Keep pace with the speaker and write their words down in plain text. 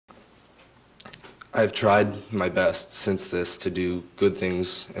I've tried my best since this to do good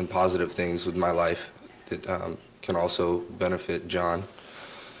things and positive things with my life that can also benefit John.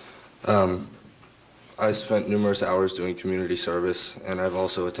 I spent numerous hours doing community service, and I've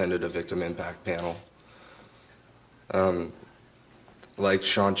also attended a victim impact panel. Like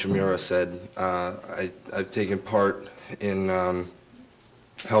Sean Chimura said, I've taken part in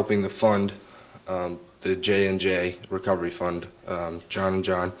helping the fund, the J&J Recovery Fund, John and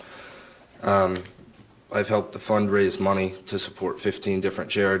John. I've helped the fund raise money to support 15 different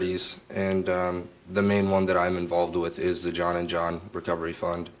charities, and the main one that I'm involved with is the John and John Recovery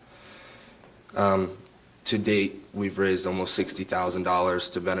Fund. To date, we've raised almost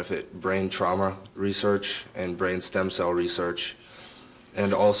 $60,000 to benefit brain trauma research and brain stem cell research,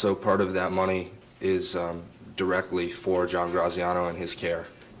 and also part of that money is directly for John Graziano and his care.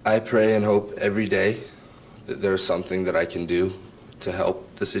 I pray and hope every day that there's something that I can do to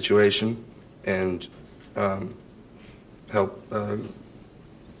help the situation and help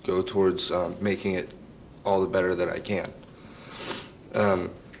go towards making it all the better that I can.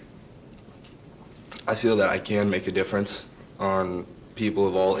 I feel that I can make a difference on people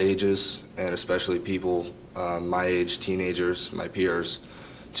of all ages, and especially people my age, teenagers, my peers,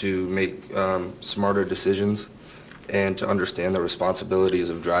 to make smarter decisions and to understand the responsibilities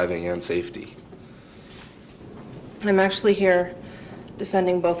of driving and safety. I'm actually here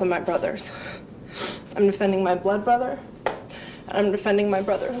defending both of my brothers. I'm defending my blood brother, and I'm defending my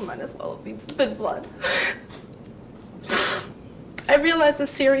brother who might as well be big blood. I realize the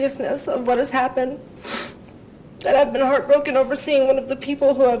seriousness of what has happened, and I've been heartbroken over seeing one of the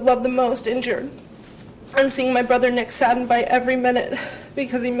people who I've loved the most injured, and seeing my brother Nick saddened by every minute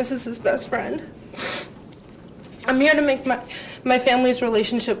because he misses his best friend. I'm here to make my family's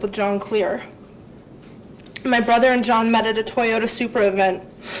relationship with John clear. My brother and John met at a Toyota Supra event,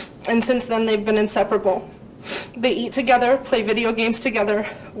 and since then they've been inseparable. They eat together, play video games together,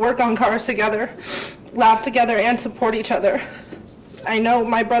 work on cars together, laugh together, and support each other. I know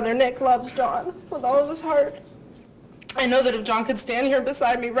my brother Nick loves John with all of his heart. I know that if John could stand here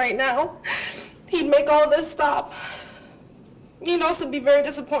beside me right now, he'd make all this stop. He'd also be very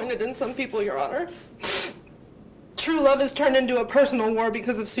disappointed in some people, Your Honor. True love has turned into a personal war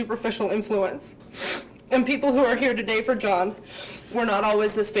because of superficial influence. And people who are here today for John were not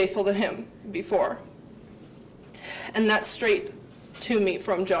always this faithful to him before. And that's straight to me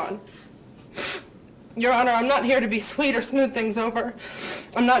from John. Your Honor, I'm not here to be sweet or smooth things over.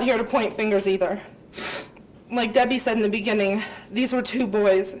 I'm not here to point fingers either. Like Debbie said in the beginning, these were two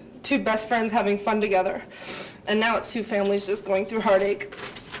boys, two best friends having fun together. And now it's two families just going through heartache.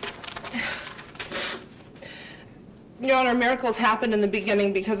 Your Honor, miracles happened in the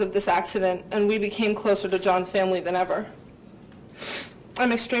beginning because of this accident, and we became closer to John's family than ever.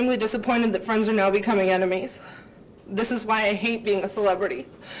 I'm extremely disappointed that friends are now becoming enemies. This is why I hate being a celebrity,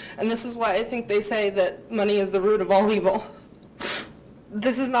 and this is why I think they say that money is the root of all evil.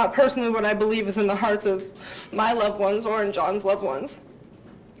 This is not personally what I believe is in the hearts of my loved ones or in John's loved ones,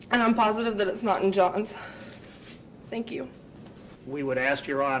 and I'm positive that it's not in John's. Thank you. We would ask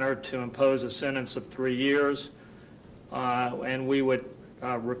Your Honor to impose a sentence of 3 years, and we would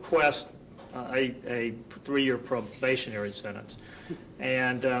request a 3-year probationary sentence.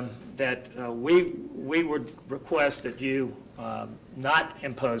 And that we would request that you not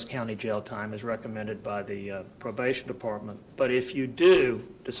impose county jail time as recommended by the probation department, but if you do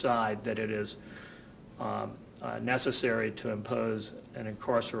decide that it is necessary to impose an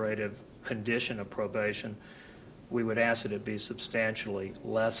incarcerative condition of probation, we would ask that it be substantially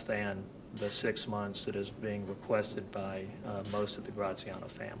less than the 6 months that is being requested by most of the Graziano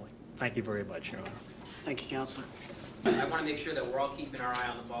family. Thank you very much, Your Honor. Thank you, Counselor. I want to make sure that we're all keeping our eye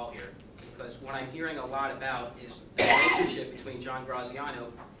on the ball here, because what I'm hearing a lot about is the relationship between John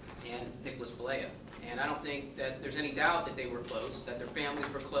Graziano and Nicholas Bollea. And I don't think that there's any doubt that they were close, that their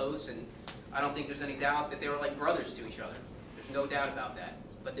families were close, and I don't think there's any doubt that they were like brothers to each other. There's no doubt about that.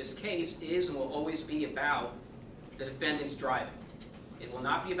 But this case is and will always be about the defendant's driving. It will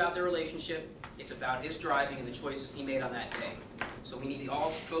not be about their relationship. It's about his driving and the choices he made on that day. So we need to all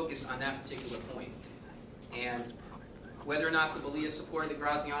focus on that particular point. And whether or not the Bolleas supported the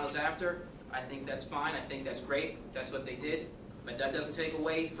Grazianos after, I think that's fine. I think that's great. That's what they did. But that doesn't take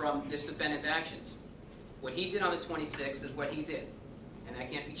away from this defendant's actions. What he did on the 26th is what he did. And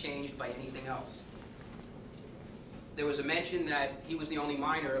that can't be changed by anything else. There was a mention that he was the only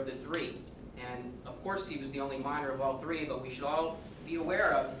minor of the 3. And of course he was the only minor of all 3, but we should all be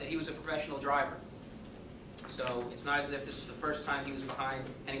aware of that he was a professional driver. So it's not as if this is the first time he was behind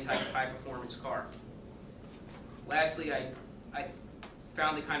any type of high-performance car. Lastly, I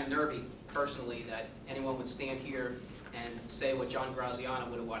found it kind of nervy, personally, that anyone would stand here and say what John Graziano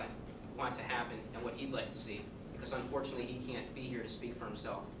would want to happen and what he'd like to see, because unfortunately he can't be here to speak for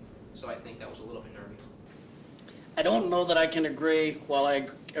himself. So I think that was a little bit nervy. I don't know that I can agree. While I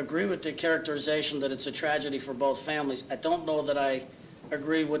agree with the characterization that it's a tragedy for both families, I don't know that I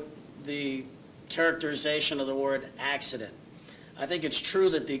agree with the characterization of the word accident. I think it's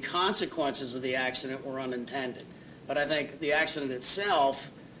true that the consequences of the accident were unintended, but I think the accident itself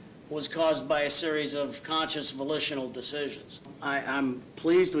was caused by a series of conscious volitional decisions. I'm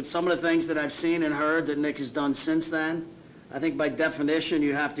pleased with some of the things that I've seen and heard that Nick has done since then. I think by definition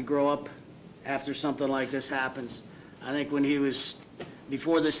you have to grow up after something like this happens. I think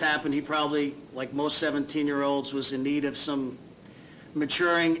before this happened, he probably, like most 17-year-olds, was in need of some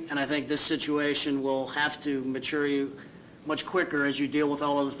maturing, and I think this situation will have to mature you much quicker as you deal with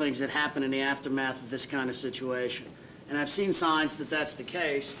all of the things that happen in the aftermath of this kind of situation. And I've seen signs that that's the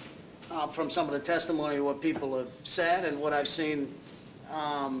case from some of the testimony of what people have said and what I've seen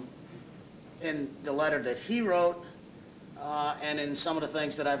in the letter that he wrote, and in some of the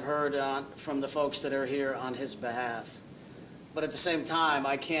things that I've heard from the folks that are here on his behalf. But at the same time,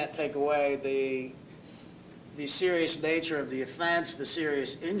 I can't take away the serious nature of the offense, the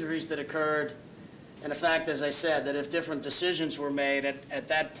serious injuries that occurred, and the fact, as I said, that if different decisions were made at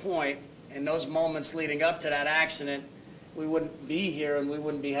that point, in those moments leading up to that accident, we wouldn't be here and we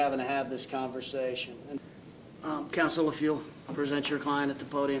wouldn't be having to have this conversation. Counsel, if you'll present your client at the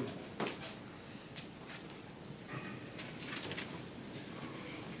podium.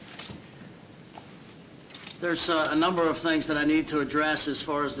 There's a number of things that I need to address as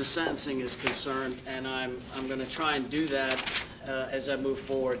far as the sentencing is concerned, and I'm going to try and do that as I move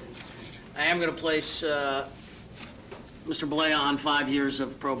forward. I am going to place Mr. Bollea on 5 years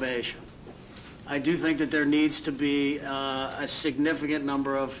of probation. I do think that there needs to be a significant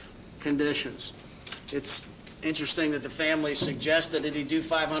number of conditions. It's interesting that the family suggested that he do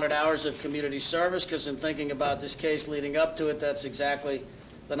 500 hours of community service, because in thinking about this case leading up to it, that's exactly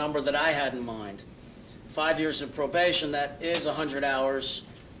the number that I had in mind. 5 years of probation, that is 100 hours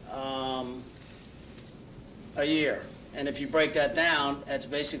a year. And if you break that down, that's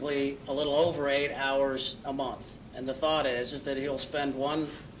basically a little over 8 hours a month. And the thought is that he'll spend one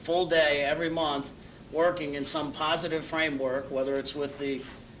full day every month working in some positive framework, whether it's with the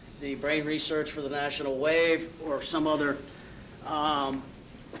brain research for the National Wave or some other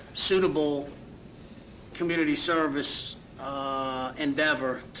suitable community service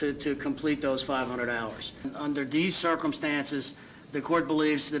endeavor to complete those 500 hours. Under these circumstances, the court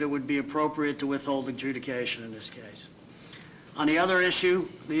believes that it would be appropriate to withhold adjudication in this case. On the other issue,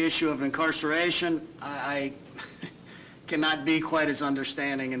 the issue of incarceration, I cannot be quite as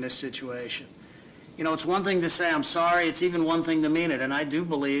understanding in this situation. You know, it's one thing to say I'm sorry, it's even one thing to mean it, and I do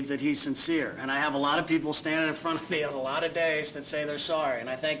believe that he's sincere. And I have a lot of people standing in front of me on a lot of days that say they're sorry, and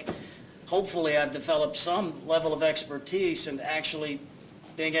I think hopefully I've developed some level of expertise in actually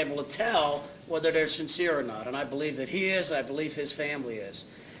being able to tell whether they're sincere or not. And I believe that he is, I believe his family is.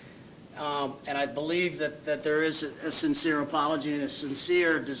 And I believe that there is a sincere apology and a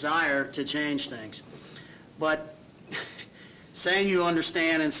sincere desire to change things. But saying you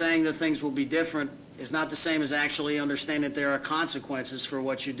understand and saying that things will be different is not the same as actually understanding that there are consequences for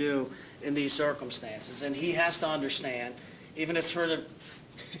what you do in these circumstances. And he has to understand, even if for the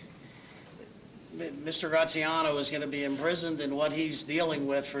Mr. Graziano is going to be imprisoned in what he's dealing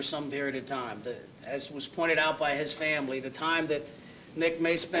with for some period of time. As was pointed out by his family, the time that Nick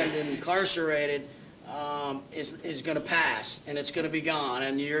may spend incarcerated is going to pass, and it's going to be gone.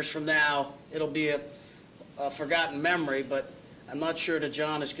 And years from now, it'll be a forgotten memory, but I'm not sure that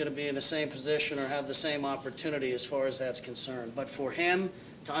John is going to be in the same position or have the same opportunity as far as that's concerned. But for him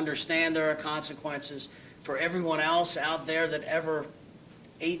to understand there are consequences, for everyone else out there that ever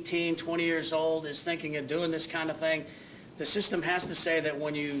 18, 20 years old is thinking of doing this kind of thing, the system has to say that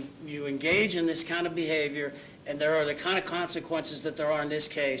when you engage in this kind of behavior and there are the kind of consequences that there are in this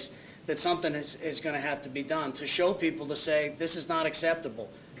case, that something is going to have to be done to show people, to say this is not acceptable.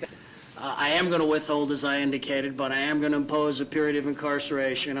 I am going to withhold, as I indicated, but I am going to impose a period of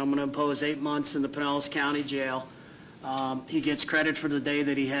incarceration. I'm going to impose 8 months in the Pinellas County Jail. He gets credit for the day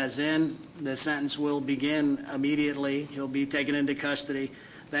that he has in. The sentence will begin immediately. He'll be taken into custody.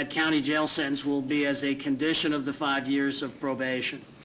 That county jail sentence will be as a condition of the 5 years of probation.